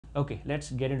Okay,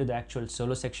 let's get into the actual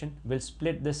solo section. We'll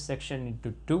split this section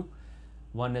into two.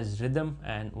 One is rhythm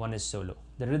and one is solo.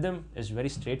 The rhythm is very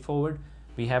straightforward.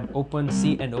 We have open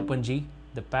C and open G.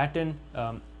 The pattern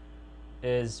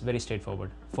is very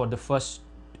straightforward for the first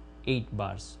 8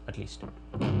 bars at least.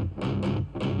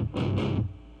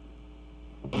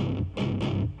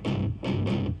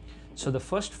 So the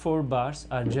first 4 bars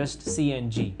are just C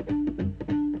and G.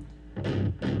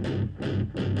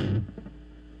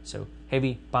 So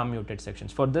heavy palm muted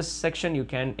sections. For this section you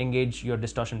can engage your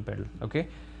distortion pedal. Okay,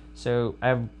 so I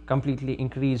have completely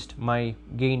increased my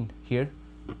gain here.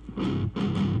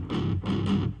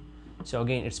 So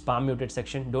again, it's palm muted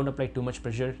section. Don't apply too much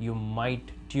pressure. You might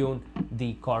tune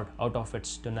the chord out of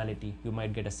its tonality. You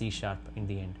might get a C sharp in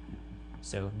the end.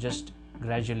 So just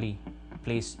gradually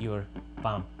place your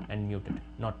palm and mute it,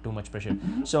 not too much pressure.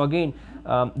 So again,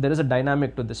 there is a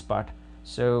dynamic to this part.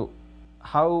 So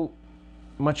how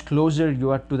much closer you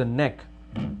are to the neck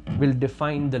will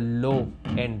define the low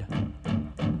end.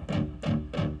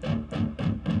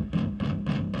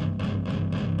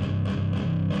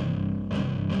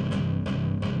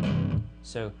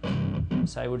 So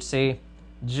I would say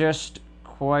just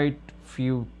quite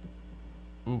few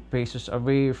paces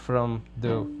away from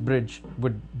the bridge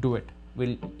would do it.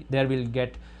 There we'll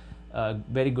get a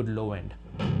very good low end.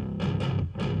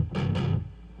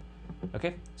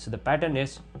 Okay, so the pattern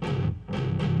is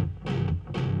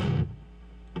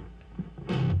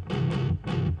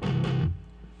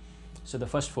so the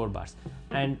first 4 bars,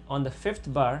 and on the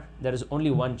 5th bar there is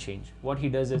only one change. What he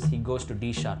does is he goes to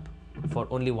D sharp for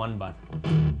only 1 bar,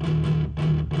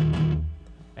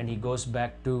 and he goes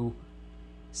back to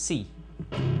C,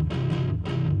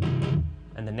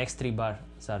 and the next 3 bars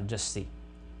are just C.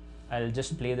 I'll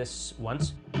just play this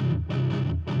once.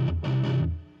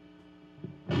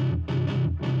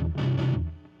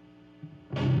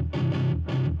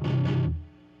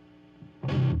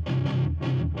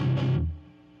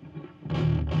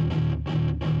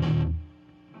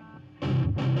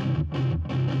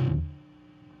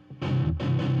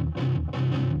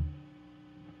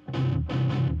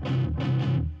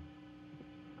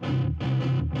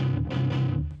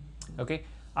 Okay,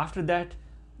 after that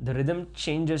the rhythm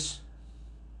changes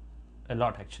a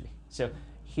lot actually. So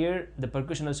here the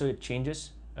percussion also it changes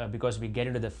because we get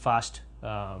into the fast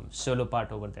solo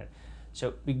part over there.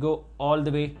 So we go all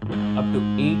the way up to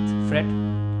 8th fret,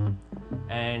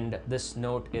 and this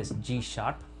note is G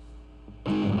sharp.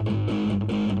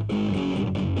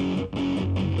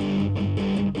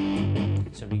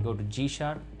 So we go to G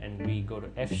sharp and we go to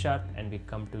F sharp and we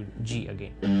come to G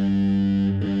again.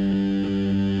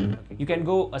 Okay. You can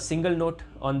go a single note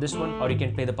on this one, or you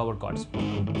can play the power chords.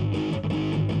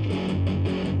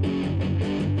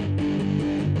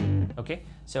 Okay,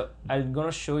 so I'm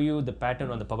gonna show you the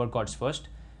pattern on the power chords first.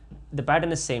 The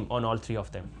pattern is same on all 3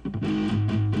 of them.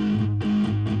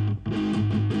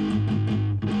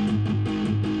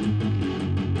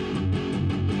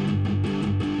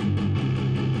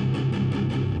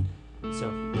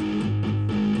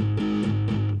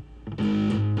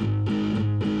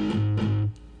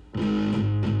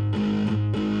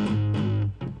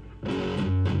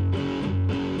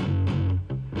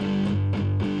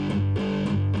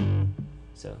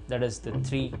 So that is the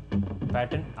 3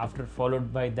 pattern. After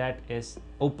followed by that is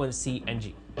open C and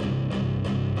G.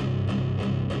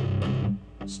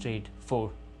 Straight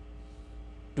 4,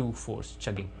 2 4s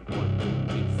chugging. 1 2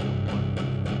 3 4 1 2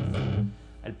 3 4.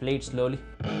 I'll play it slowly.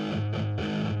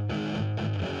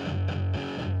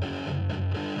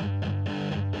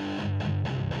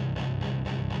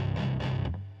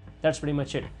 That's pretty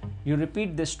much it. You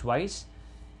repeat this twice,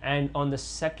 and on the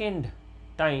second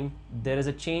time there is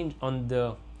a change on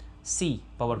the C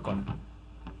power chord.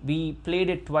 We played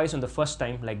it twice on the first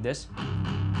time like this.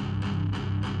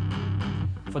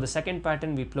 For the second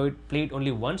pattern we played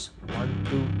only once, 1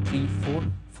 2 3 4,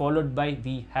 followed by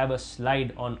we have a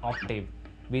slide on octave.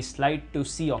 We slide to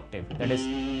C octave, that is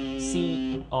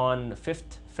C on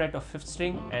 5th fret of 5th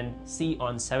string and C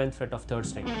on 7th fret of 3rd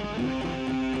string.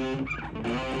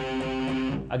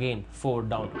 Again 4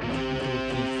 down, 1 2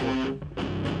 3 4.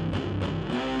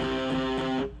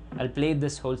 I'll play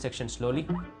this whole section slowly.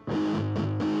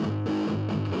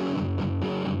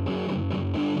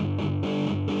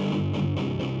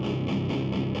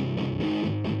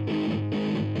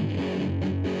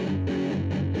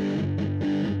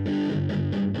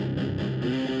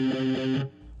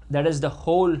 That is the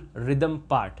whole rhythm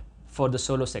part for the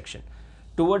solo section.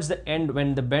 Towards the end,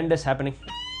 when the bend is happening,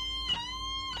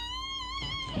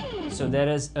 so there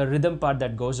is a rhythm part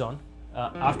that goes on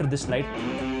after this slide.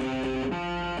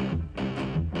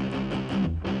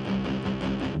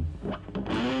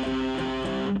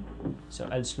 So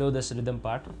I'll slow this rhythm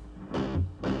part.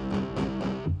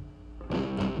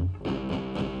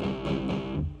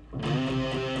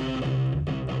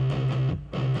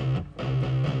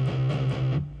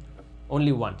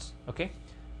 Only once, okay?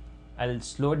 I'll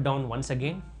slow it down once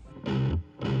again.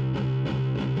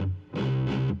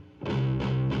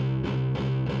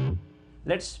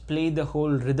 Let's play the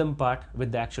whole rhythm part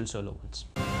with the actual solo once.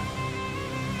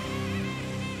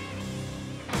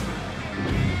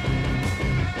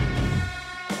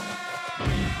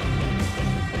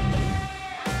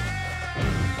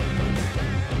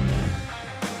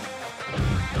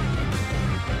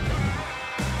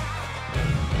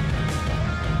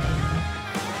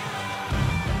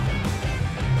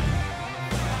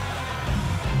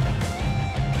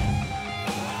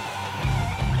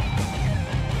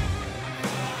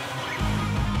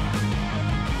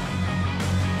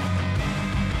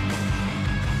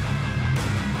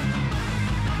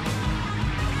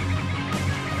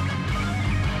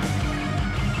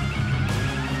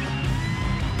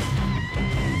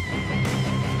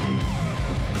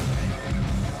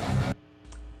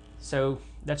 So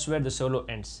that's where the solo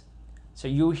ends. So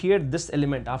you hear this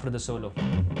element after the solo.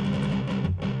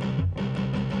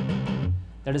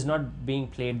 That is not being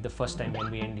played the first time when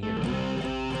we end here.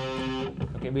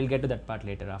 Okay, we'll get to that part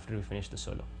later after we finish the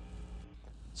solo.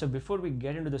 So before we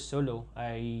get into the solo,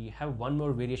 I have one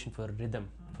more variation for rhythm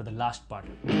for the last part.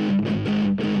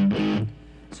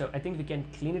 So I think we can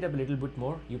clean it up a little bit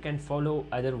more. You can follow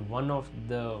either one of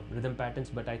the rhythm patterns,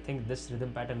 but I think this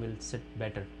rhythm pattern will sit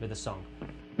better with the song.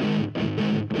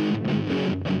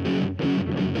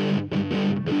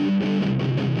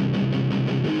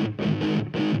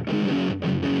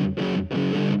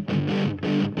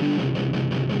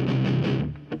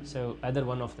 So either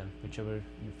one of them, whichever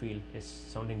you feel is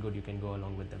sounding good, you can go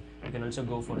along with them. You can also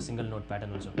go for a single note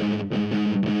pattern also.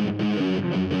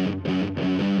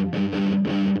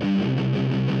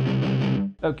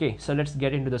 Okay, so let's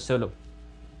get into the solo.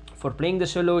 For playing the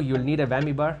solo, you'll need a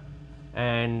whammy bar,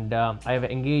 and I have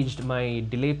engaged my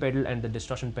delay pedal and the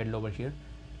distortion pedal over here.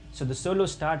 So the solo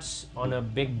starts on a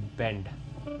big bend.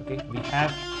 Okay, we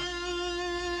have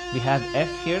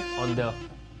F here on the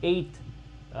 8th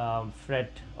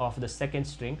fret of the 2nd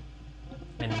string,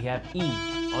 and we have E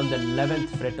on the 11th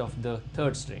fret of the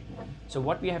 3rd string. So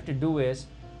what we have to do is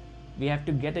we have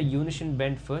to get a unison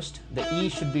bend first. The E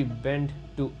should be bent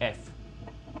to F.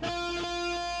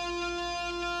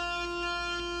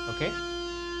 Okay,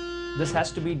 this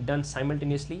has to be done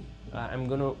simultaneously. I'm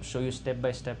going to show you step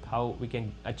by step how we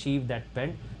can achieve that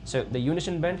bend. So the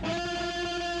unison bend.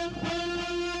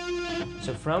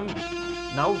 So from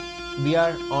now we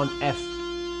are on F.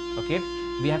 Okay,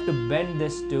 we have to bend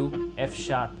this to F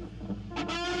sharp.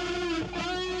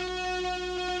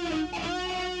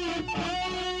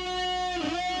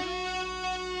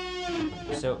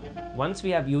 So once we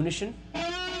have unison,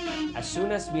 as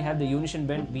soon as we have the unison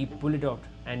bend, we pull it out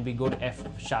and we go to F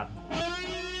sharp.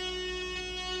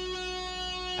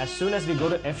 As soon as we go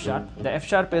to F sharp, the F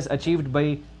sharp is achieved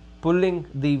by pulling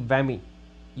the whammy.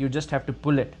 You just have to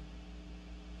pull it.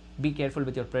 Be careful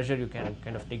with your pressure, you can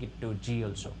kind of take it to G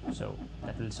also, so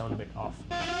that will sound a bit off.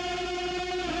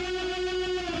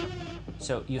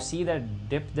 So you see that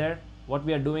dip there. What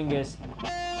we are doing is,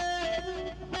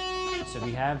 so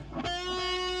we are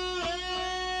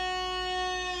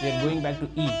going back to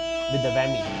E with the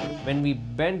whammy. When we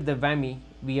bend the whammy,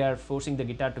 we are forcing the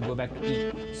guitar to go back to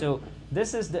E. So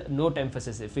this is the note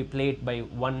emphasis if we play it by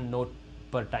one note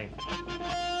per time.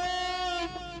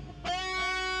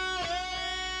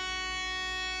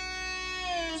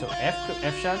 So F to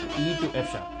F sharp, E to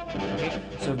F sharp. Okay,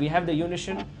 so we have the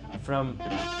unison. From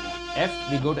F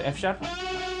we go to F sharp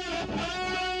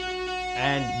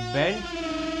and bend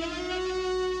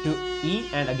to E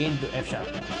and again to F sharp.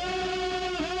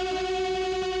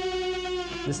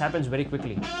 This happens very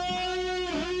quickly.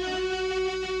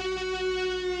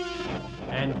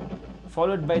 And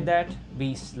followed by that,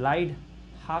 we slide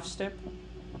half step.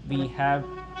 We have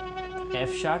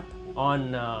F sharp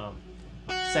on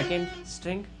 2nd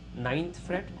string, 9th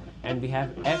fret, and we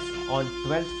have F on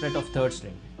 12th fret of 3rd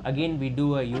string. Again, we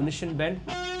do a unison bend.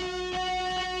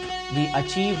 We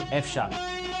achieve F sharp,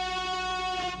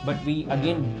 but we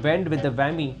again bend with the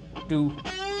whammy to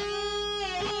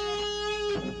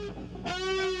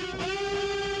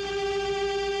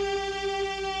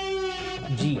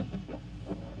G.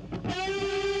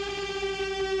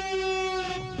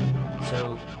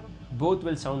 So both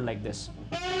will sound like this.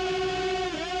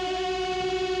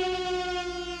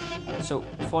 So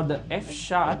for the F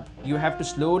sharp, you have to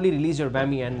slowly release your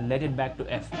whammy and let it back to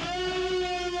F.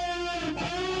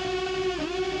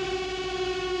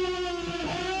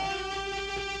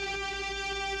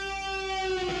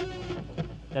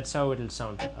 That's how it will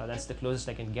sound. That's the closest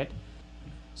I can get.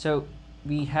 So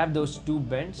we have those two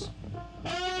bends.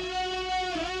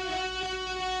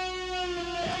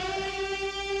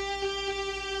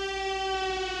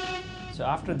 So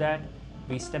after that,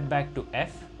 we step back to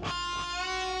F.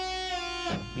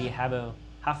 We have a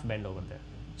half bend over there,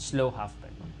 slow half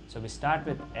bend. So we start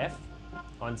with F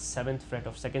on 7th fret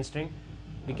of 2nd string.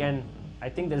 We can, I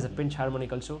think there is a pinch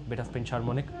harmonic also, bit of pinch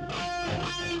harmonic.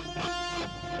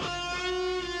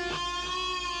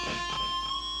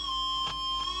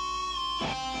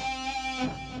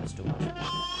 That's too much.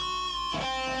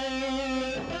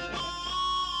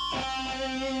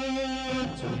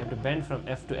 So we have to bend from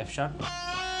F to F sharp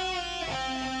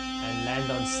and land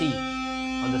on C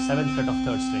on the 7th fret of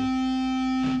 3rd string.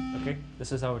 Okay,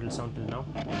 this is how it will sound till now.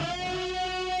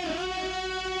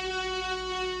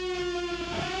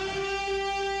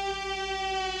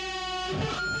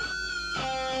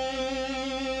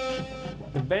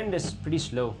 The bend is pretty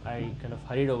slow. I kind of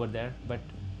hurried over there, but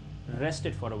rest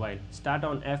it for a while. Start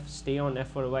on F, stay on F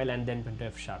for a while, and then bend to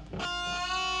F sharp.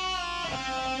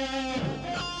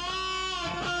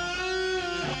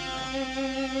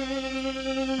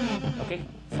 Okay,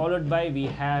 followed by we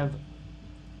have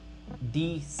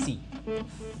D, C,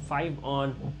 5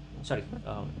 on, sorry,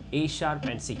 A sharp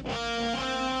and C.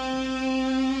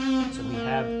 So we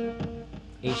have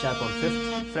A sharp on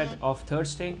 5th fret of 3rd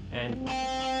string and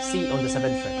C on the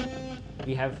 7th fret.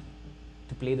 We have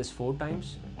to play this 4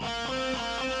 times.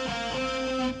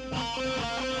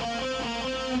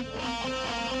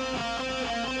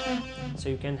 So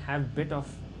you can have bit of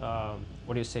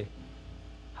what do you say,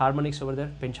 harmonics over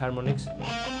there, pinch harmonics.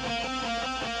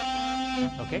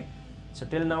 Okay, so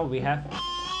till now we have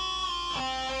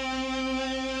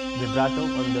vibrato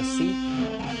on the C.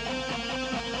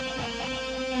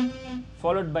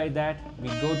 Followed by that we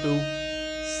go to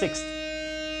 6th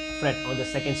fret on the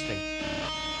 2nd string,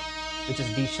 which is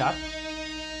D sharp,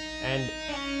 and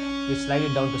we slide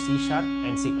it down to C sharp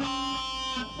and C.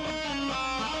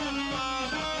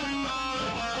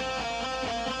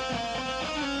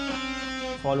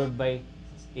 Followed by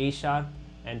A sharp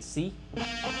and C.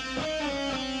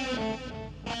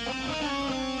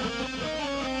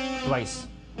 Twice.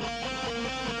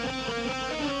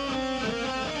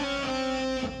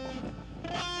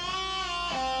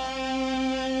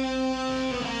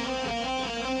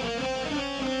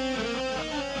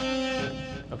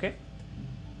 Okay.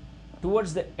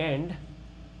 Towards the end,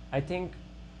 I think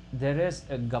there is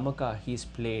a gamaka he's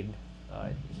played.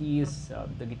 He is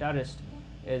the guitarist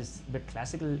is a bit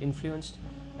classical influenced,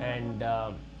 and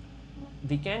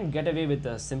we can get away with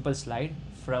a simple slide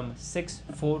from 6,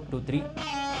 4 to 3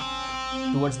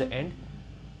 towards the end.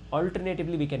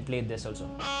 Alternatively, we can play this also.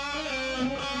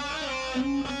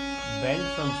 Bend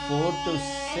from 4 to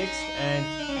 6 and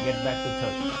get back to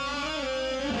 3rd.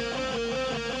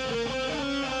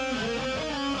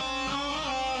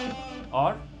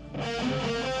 Or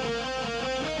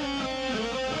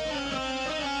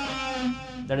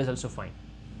that is also fine.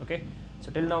 Okay,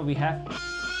 so till now we have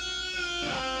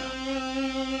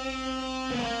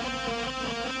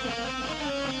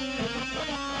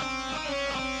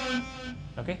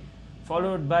okay,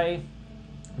 followed by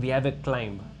we have a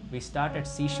climb. We start at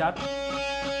C sharp, 1,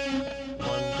 2,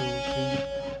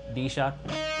 3, D sharp,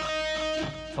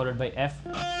 followed by F,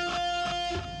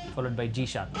 followed by G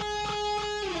sharp.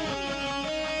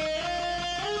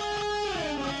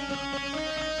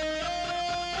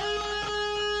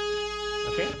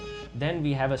 Okay, then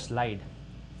we have a slide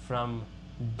from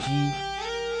G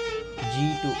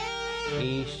to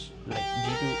A, like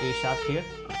G to A sharp here,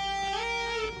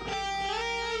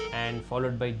 and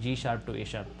followed by G sharp to A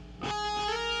sharp.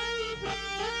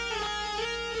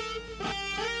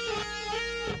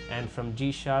 And from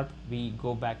G sharp we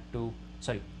go back to,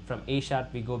 sorry, from A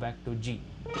sharp we go back to G.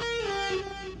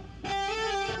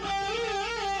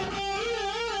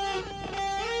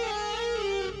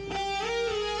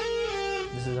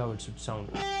 This is how it should sound.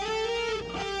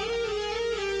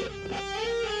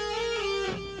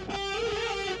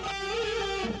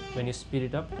 When you speed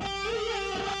it up,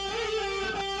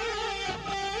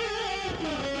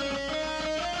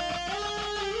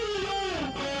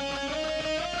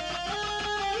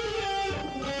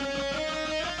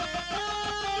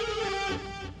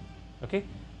 okay,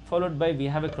 followed by we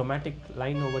have a chromatic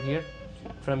line over here.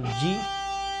 From G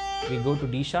we go to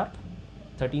D sharp,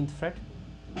 13th fret,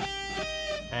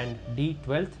 and D,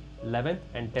 12th, 11th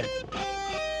and 10th.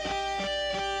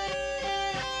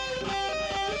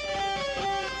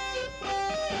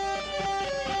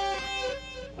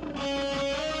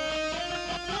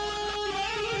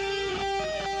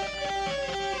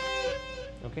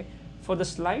 Okay, for the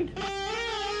slide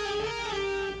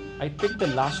I pick the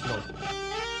last note.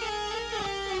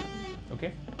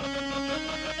 Okay.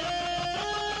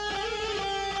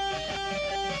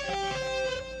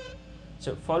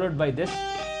 So followed by this,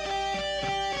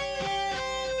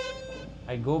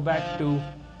 I go back to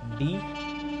D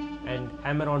and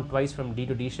hammer on twice from D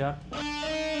to D sharp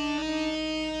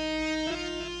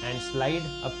and slide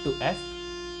up to F,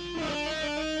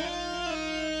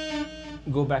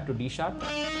 go back to D sharp,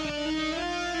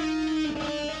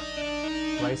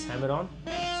 twice hammer on,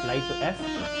 slide to F,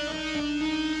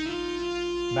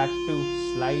 back to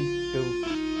slide to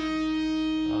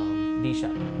D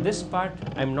sharp. This part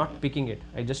I'm not picking it,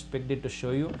 I just picked it to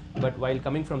show you, but while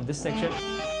coming from this section,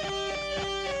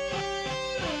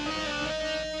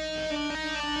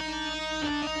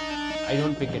 I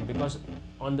don't pick it because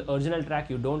on the original track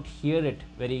you don't hear it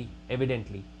very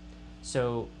evidently,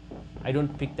 so I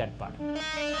don't pick that part.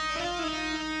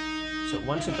 So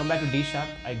once you come back to D sharp,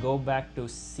 I go back to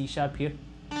C sharp here.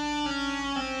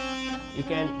 You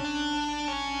can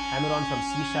hammer on from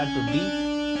C sharp to D,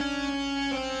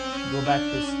 go back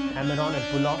to hammer on and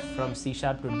pull off from C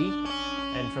sharp to D,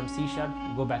 and from C sharp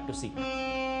go back to C.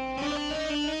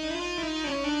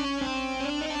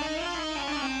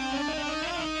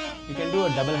 You can do a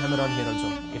double hammer on here also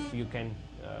if you can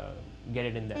get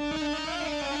it in there.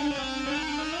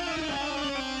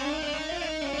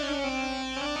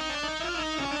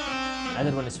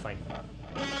 Either one is fine.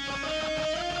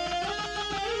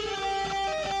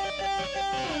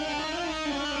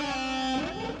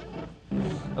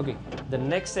 Okay, the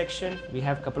next section we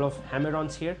have a couple of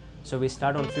hammer-ons here. So we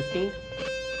start on 15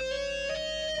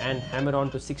 and hammer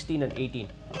on to 16 and 18.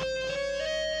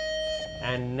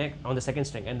 And on the second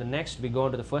string, and the next we go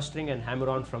on to the first string and hammer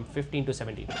on from 15 to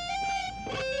 17.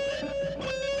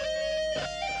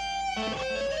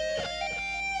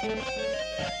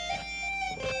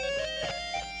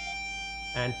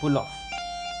 And pull off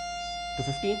to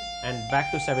 15 and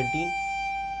back to 17,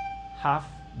 half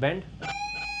bend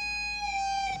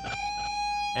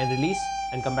and release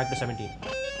and come back to 17.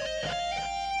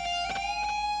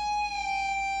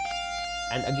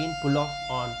 And again pull off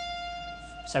on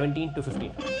 17 to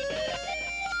 15.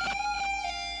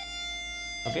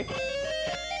 Okay.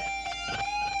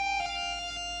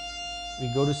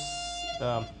 We go to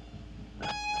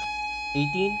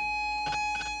 18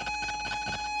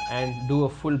 and do a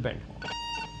full bend.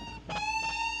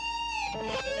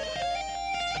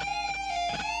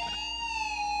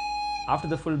 After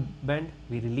the full bend,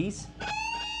 we release.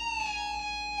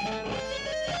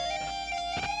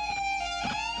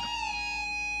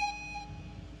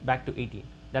 Back to 18.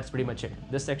 That's pretty much it.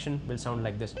 This section will sound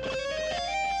like this.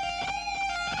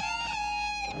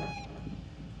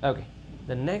 Okay,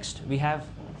 the next we have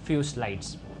few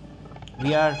slides.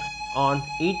 We are on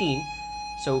 18,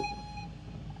 so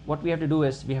what we have to do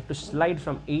is we have to slide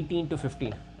from 18 to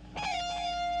 15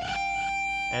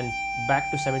 and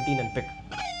back to 17 and pick.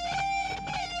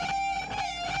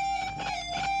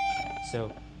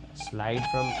 So slide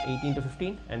from 18 to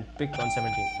 15 and pick on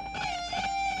 17.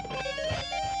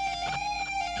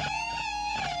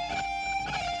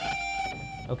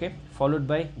 Okay, followed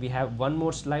by we have one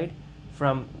more slide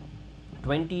from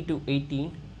 20 to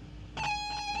 18 .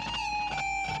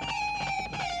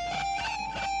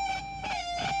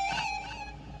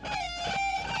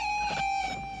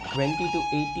 20 to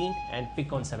 18 and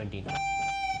pick on 17.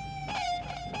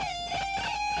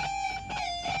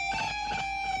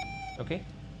 Okay,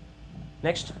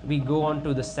 next we go on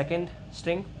to the second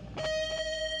string,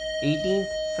 18th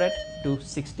fret to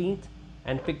 16th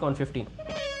and pick on 15.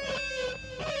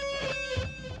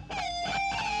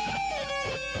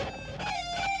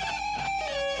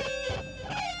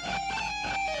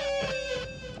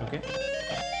 Okay.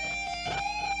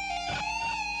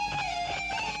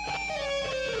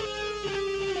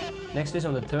 Next is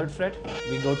on the third fret,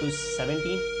 we go to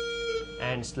 17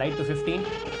 and slide to 15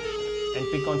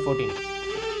 and pick on 14.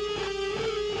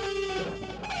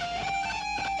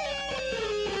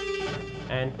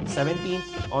 And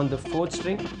 17th on the fourth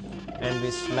string and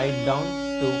we slide down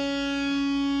to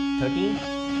 13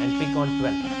 and pick on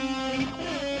 12.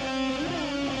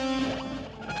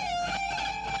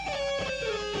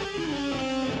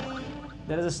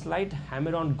 There is a slight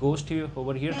hammer-on ghost here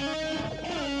over here.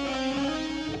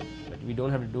 We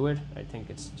don't have to do it. I think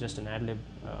it's just an ad-lib,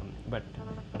 but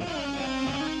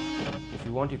if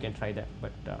you want you can try that,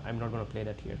 but I'm not going to play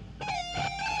that here.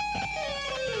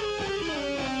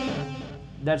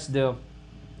 That's the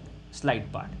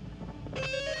slide part.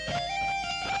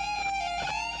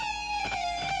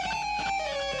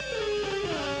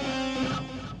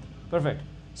 Perfect.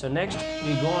 So next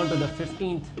we go on to the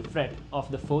 15th fret of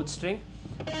the fourth string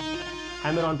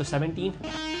hammer on to 17,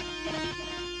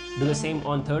 do the same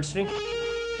on 3rd string,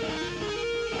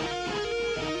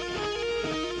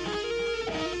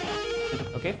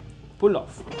 okay, pull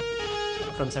off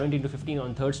from 17 to 15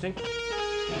 on 3rd string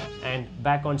and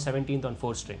back on 17th on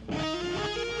 4th string.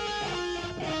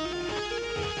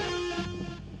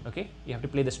 Okay, you have to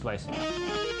play this twice.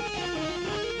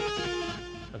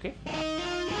 Okay,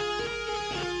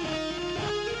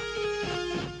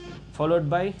 followed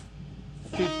by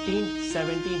 15,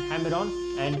 17 hammer on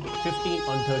and 15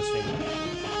 on 3rd string.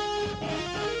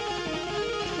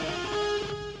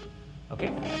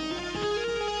 Okay,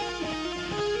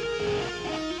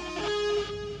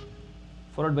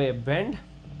 followed by a bend,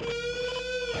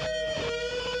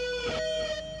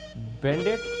 bend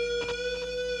it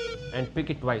and pick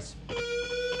it twice.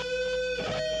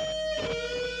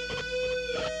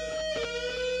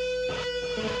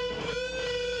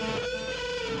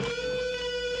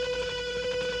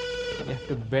 You have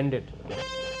to bend it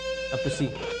up to C.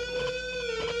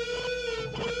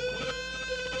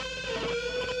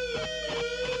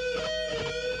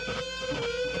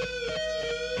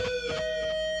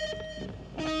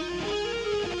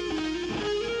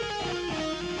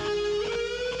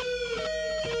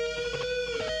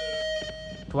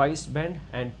 Twice bend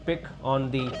and pick on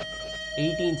the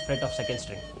 18th fret of 2nd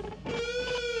string.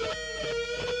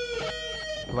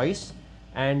 Twice,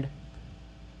 and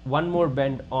one more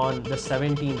bend on the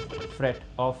 17th fret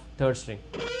of 3rd string.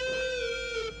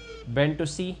 Bend to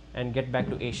C and get back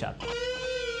to A sharp.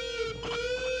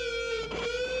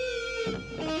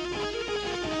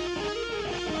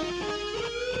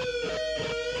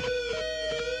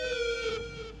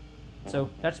 So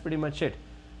that's pretty much it.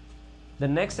 The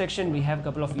next section we have a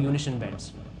couple of unison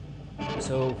bends.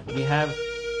 So we have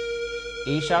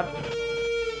A sharp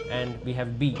and we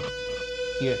have B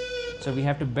here. So we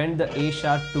have to bend the A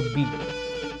sharp to B.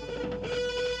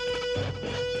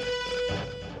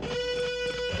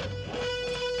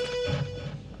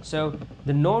 So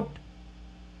the note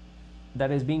that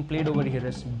is being played over here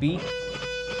is B,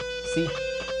 C,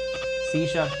 C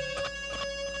sharp,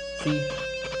 C,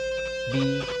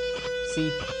 B,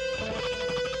 C.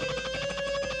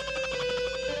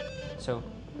 So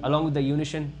along with the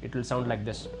unison, it will sound like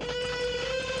this.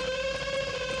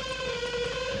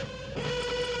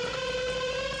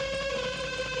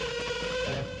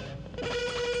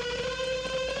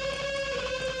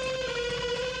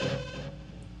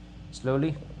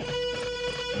 Slowly.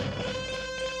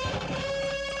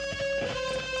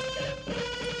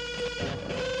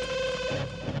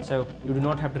 So you do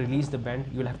not have to release the bend,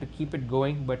 you will have to keep it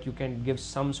going, but you can give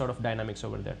some sort of dynamics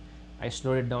over there. I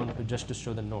slowed it down just to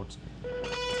show the notes.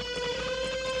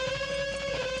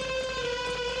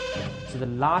 So the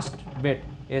last bit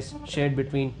is shared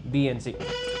between B and C.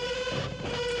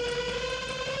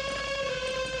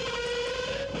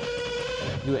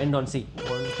 You end on C. 1,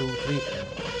 2, 3.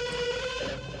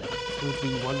 2,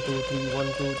 3, 1, 2, 3, 1,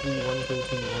 2, 3, 1, 2,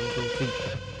 3, 1, 2,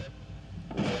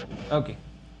 3. Okay.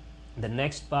 The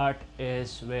next part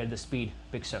is where the speed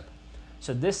picks up.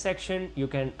 So this section you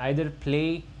can either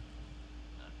play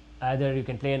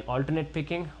an alternate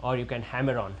picking or you can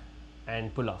hammer on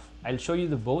and pull off. I'll show you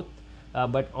the both,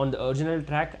 but on the original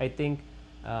track I think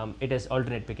it is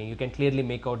alternate picking. You can clearly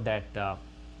make out that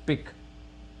pick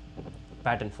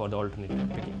pattern for the alternate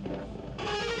picking.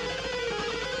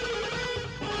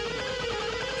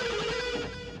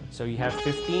 So you have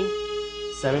 15,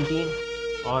 17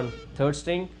 on 3rd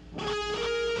string,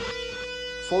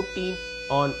 14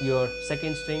 on your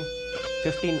 2nd string,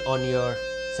 15 on your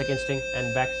 2nd string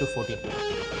and back to 14.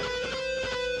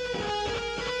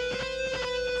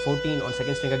 14 on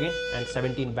 2nd string again and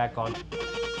 17 back on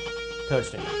 3rd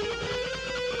string.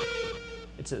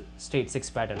 It's a straight 6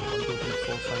 pattern. 1, 2, 3,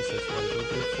 4, 5, 6. 1, 2,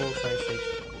 3, 4, 5, 6.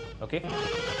 Okay.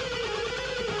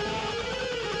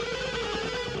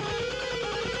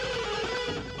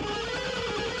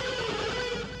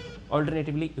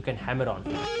 Alternatively, you can hammer on.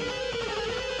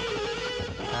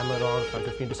 Hammer on from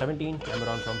 15 to 17, hammer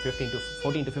on from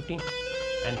 14 to 15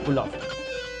 and pull off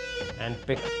and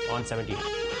pick on 17.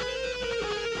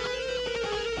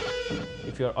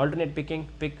 If you're alternate picking,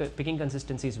 picking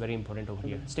consistency is very important over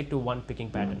here. Stick to one picking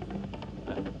pattern.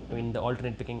 In the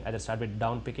alternate picking, either start with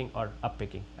down picking or up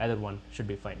picking. Either one should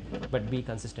be fine, but be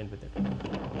consistent with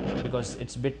it because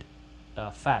it's a bit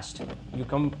fast. You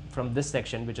come from this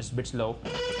section which is a bit slow.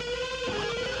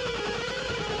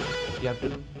 You have to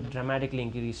dramatically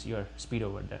increase your speed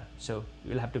over there, so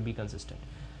you will have to be consistent.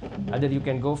 Either you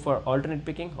can go for alternate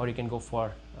picking or you can go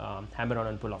for hammer on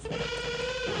and pull off.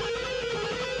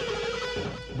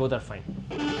 Both are fine.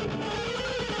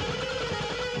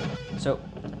 So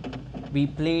we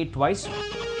play twice,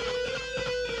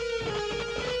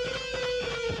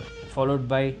 followed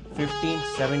by 15,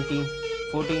 17,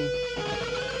 14.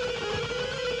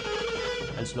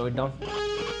 I'll slow it down.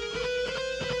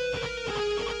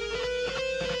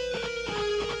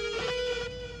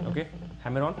 Okay,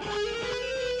 hammer on.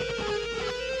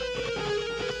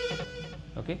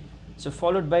 Okay, so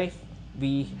followed by,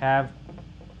 we have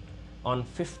on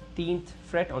 15th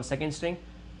fret on second string,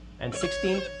 and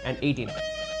 16th and 18th.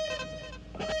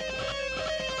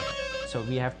 So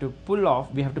we have to pull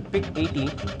off, we have to pick 18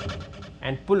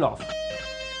 and pull off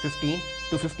 15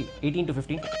 to 50, 18 to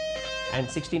 15 and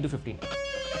 16 to 15.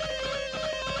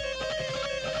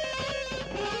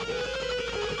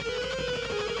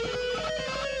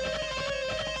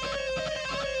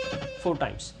 Four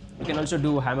times. You can also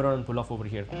do hammer on and pull off over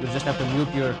here. You just have to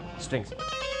mute your strings.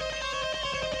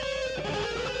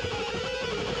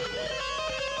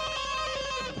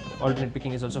 Alternate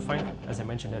picking is also fine, as I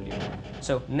mentioned earlier.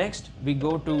 So next we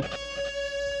go to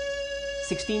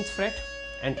 16th fret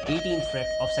and 18th fret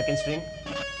of second string.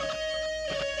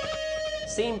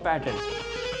 Same pattern.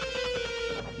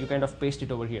 You kind of paste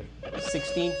it over here.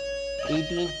 16,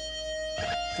 18,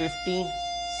 15,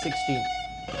 16.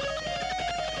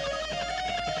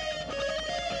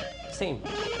 Same.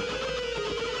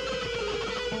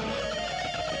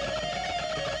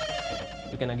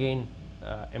 You can again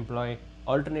employ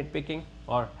alternate picking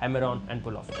or hammer on and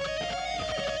pull off.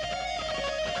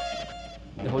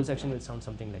 The whole section will sound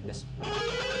something like this.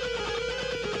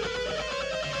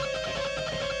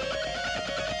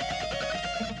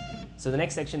 So the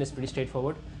next section is pretty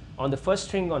straightforward. On the first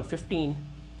string on 15,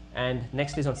 and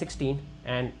next is on 16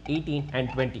 and 18 and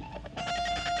 20.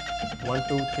 1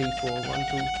 2 3 4 1 2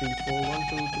 3 4 1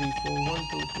 2 3 4 1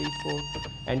 2 3 4,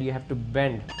 and you have to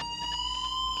bend.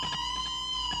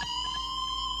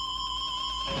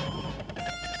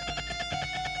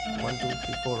 One, two,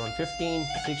 three, four on 15,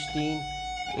 16,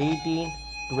 18,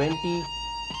 20,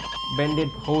 bend it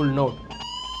whole note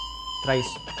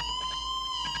thrice.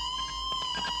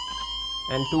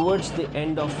 And towards the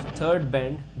end of third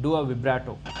bend, do a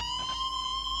vibrato.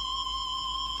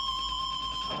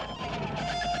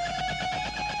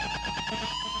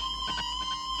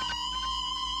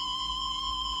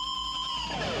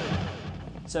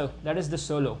 So that is the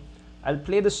solo. I'll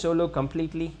play the solo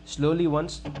completely, slowly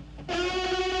once.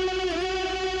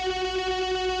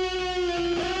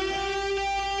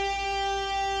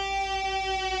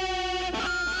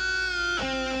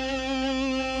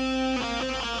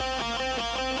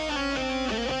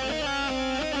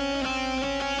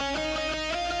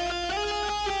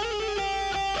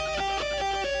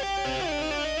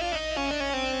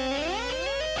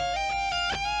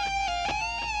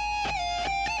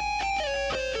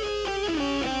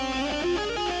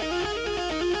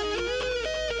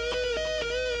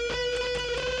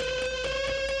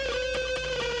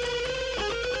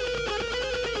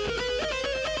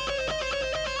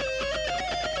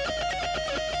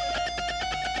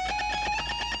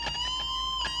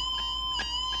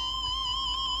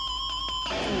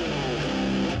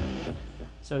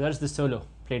 So that's the solo,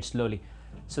 played slowly.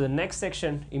 So the next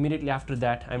section, immediately after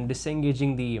that, I'm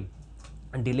disengaging the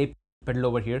delay pedal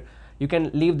over here. You can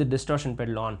leave the distortion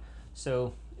pedal on.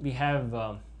 So we have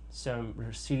some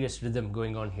serious rhythm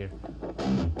going on here.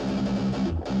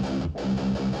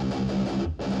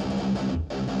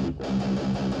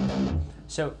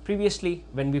 So previously,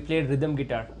 when we played rhythm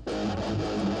guitar,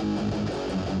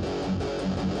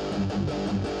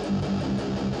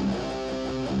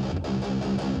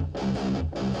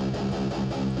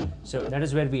 so that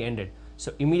is where we ended.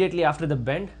 So immediately after the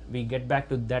bend, we get back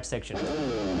to that section.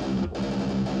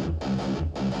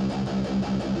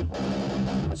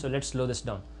 So let's slow this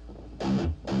down.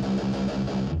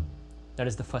 That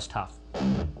is the first half.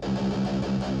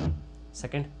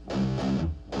 Second.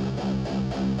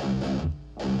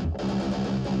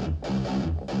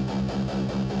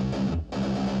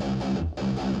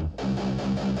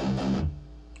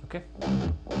 Okay.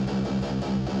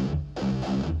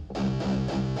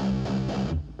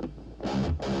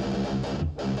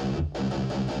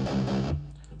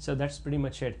 So that's pretty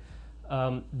much it.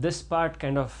 This part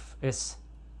kind of is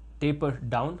tapered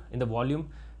down in the volume.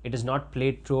 It is not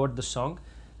played throughout the song.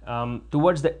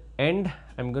 Towards the end,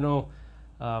 I'm going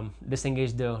to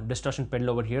disengage the distortion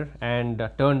pedal over here and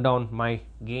turn down my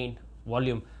gain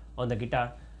volume on the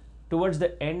guitar. Towards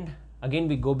the end, again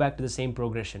we go back to the same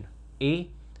progression: A,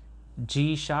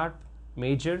 G sharp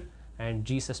major, and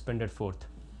G suspended fourth.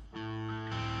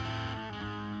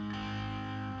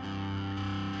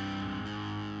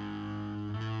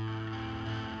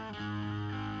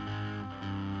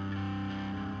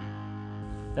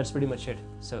 that's pretty much it.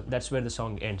 So that's where the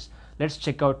song ends. Let's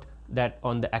check out that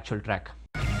on the actual track.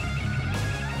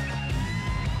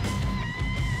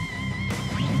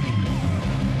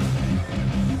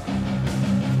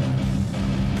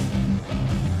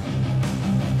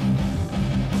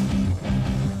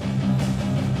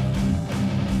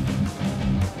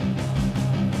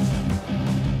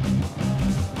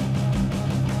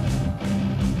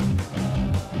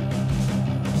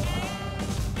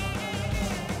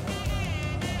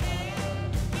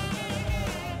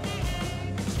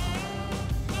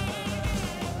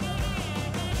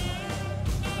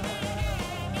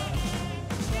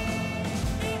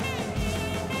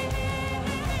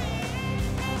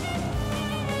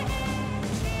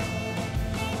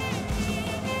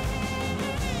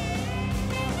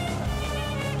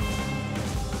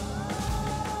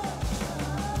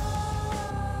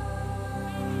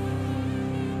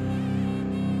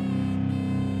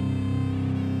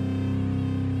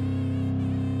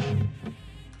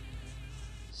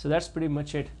 So that's pretty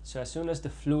much it. So as soon as the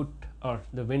flute or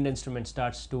the wind instrument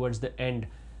starts towards the end,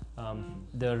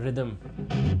 the rhythm,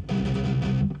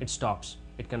 it stops.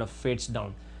 It kind of fades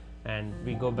down and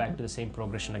we go back to the same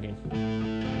progression again.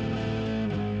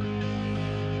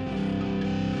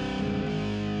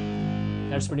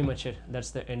 That's pretty much it.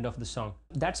 That's the end of the song.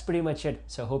 That's pretty much it.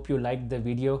 So I hope you liked the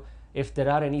video. If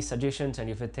there are any suggestions and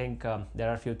if you think there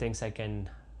are a few things I can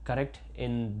correct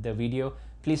in the video,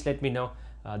 please let me know.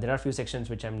 There are a few sections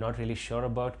which I'm not really sure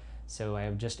about, so I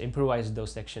have just improvised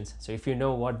those sections. So if you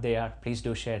know what they are, please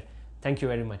do share. Thank you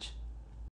very much.